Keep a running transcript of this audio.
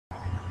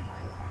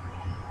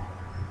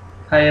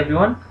Hi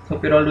everyone,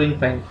 hope you're all doing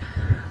fine.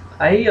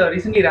 I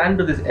recently ran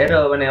into this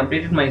error when I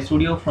updated my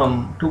studio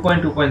from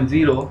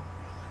 2.2.0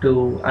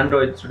 to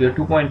Android Studio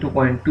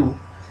 2.2.2,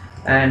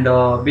 and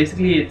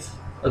basically it's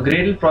a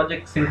Gradle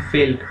project sync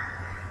failed.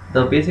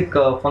 The basic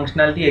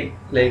functionality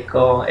like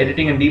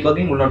editing and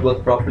debugging will not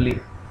work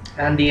properly,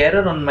 and the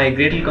error on my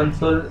Gradle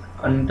console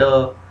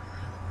under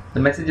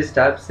the messages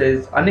tab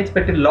says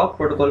unexpected log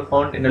protocol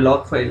found in a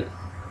log file,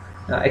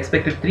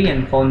 expected 3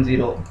 and found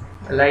 0.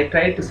 Well, I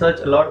tried to search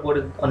a lot about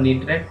it on the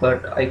internet,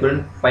 but I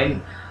couldn't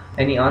find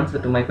any answer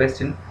to my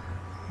question.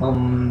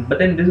 But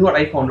then this is what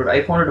I found out.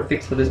 I found out a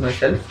fix for this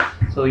myself,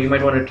 so you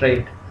might want to try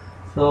it.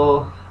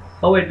 So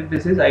how I did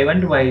this is I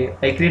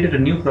created a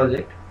new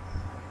project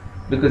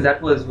because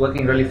that was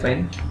working really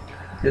fine.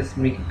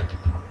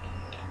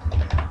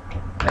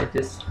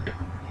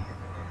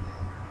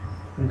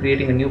 I'm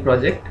creating a new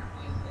project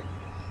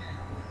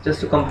just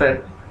to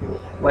compare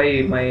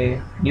why my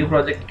new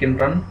project can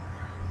run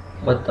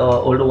but the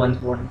older ones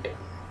won't.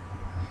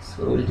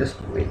 So we'll just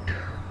wait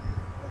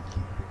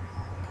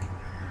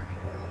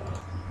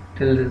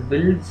till this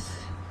builds,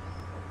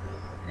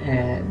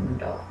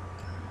 and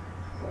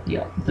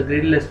yeah, the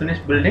Gradle is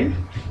finished building.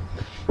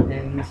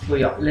 And so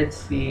yeah, let's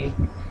see.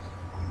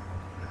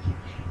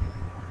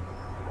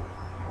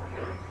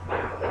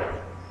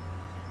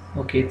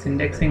 Okay, it's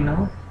indexing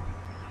now.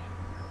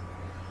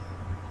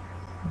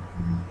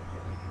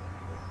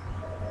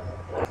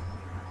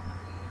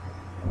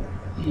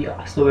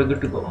 Yeah, so we're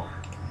good to go.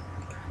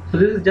 So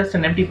this is just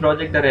an empty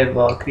project that I've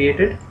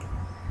created,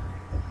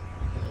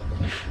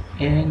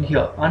 and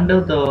here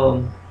under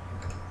the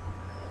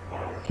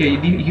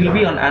you'll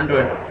be on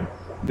Android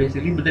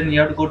basically, but then you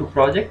have to go to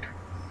project,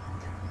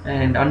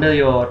 and under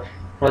your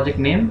project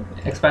name,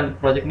 expand the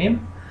project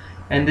name,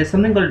 and there's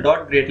something called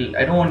 .gradle.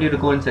 I don't want you to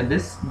go inside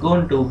this. Go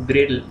into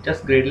Gradle,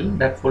 just Gradle,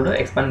 that folder,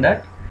 expand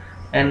that,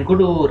 and go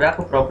to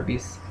wrapper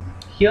properties.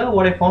 Here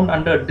what I found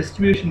under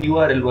distribution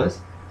URL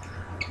was,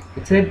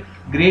 it said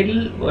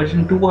Gradle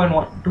version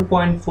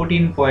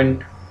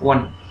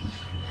 2.14.1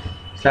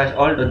 /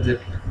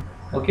 alt.zip.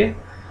 Okay,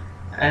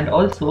 and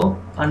also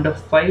under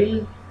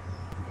file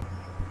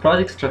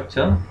project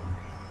structure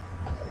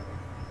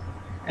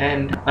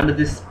and under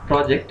this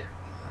project,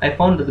 I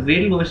found that the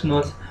Gradle version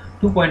was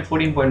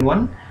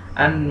 2.14.1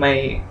 and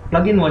my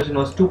plugin version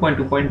was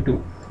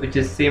 2.2.2, which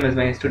is same as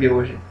my studio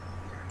version.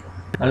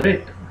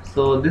 Alright,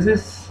 so this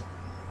is,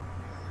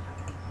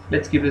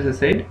 let's keep this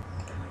aside.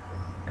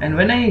 And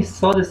when I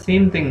saw the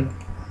same thing,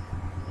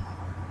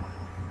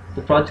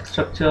 the project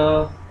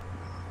structure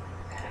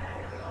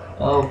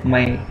of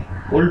my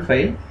old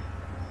file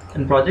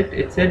and project,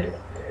 it said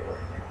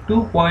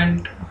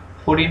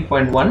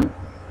 2.14.1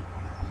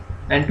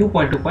 and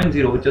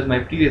 2.2.0, which was my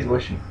previous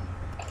version.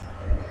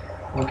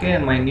 Okay,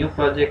 and my new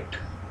project,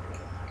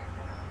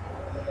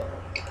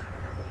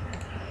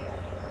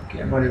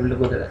 okay, I'm not able to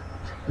go there.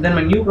 And then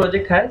my new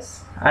project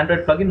has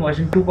Android plugin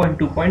version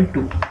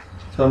 2.2.2,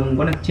 so I'm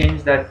going to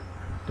change that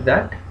to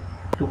that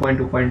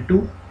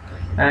 2.2.2,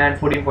 and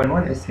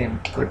 14.1 is same.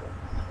 Good.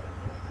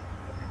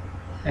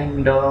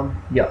 And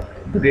yeah,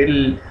 the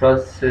Gradle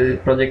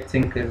project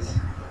sync is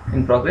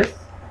in progress.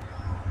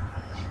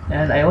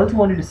 And I also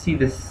wanted to see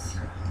this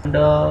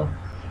under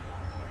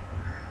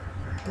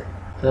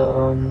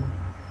the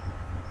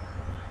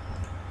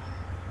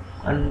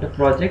under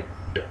project,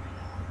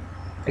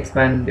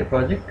 expand the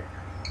project,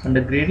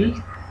 under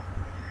Gradle,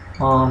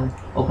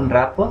 open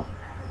wrapper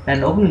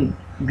and open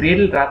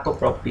Gradle wrapper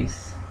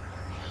properties.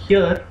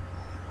 Here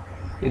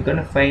you're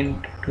gonna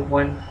find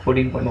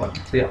 2.14.1.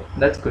 so yeah,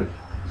 that's good.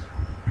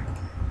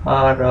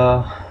 Our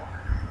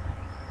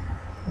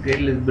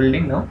Gradle is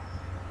building now.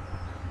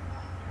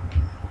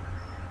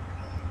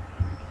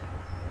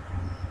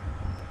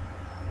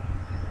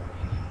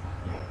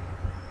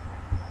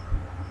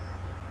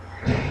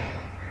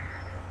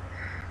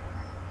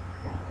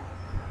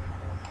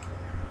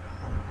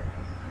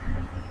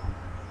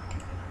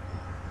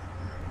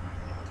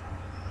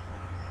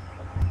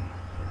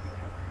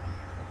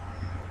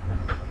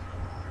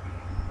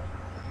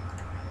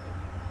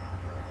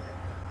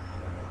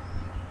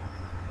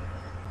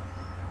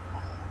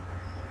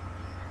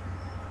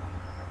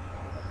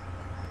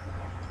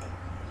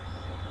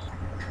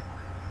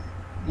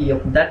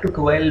 Yep, that took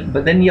a while,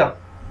 but then yeah,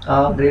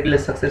 Gradle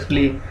is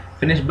successfully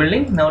finished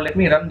building. Now let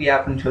me run the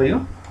app and show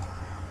you.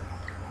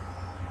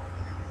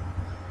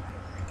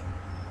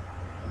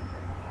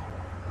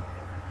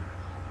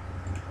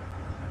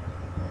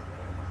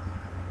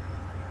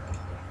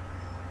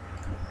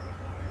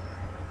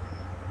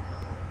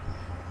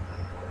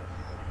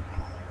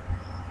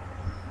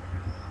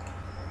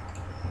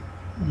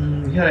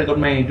 Here I got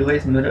my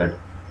device mirrored.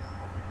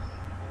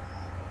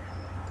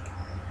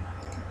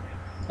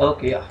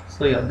 Okay, yeah,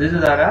 so yeah, this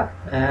is our app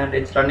and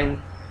it's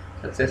running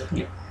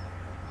successfully.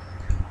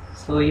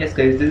 So yes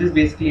guys, this is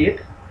basically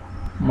it.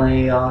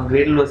 My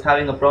Gradle was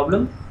having a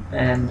problem,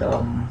 and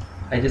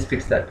I just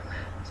fixed that.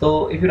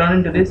 So if you run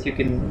into this, you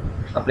can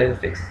apply the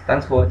fix.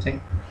 Thanks for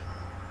watching.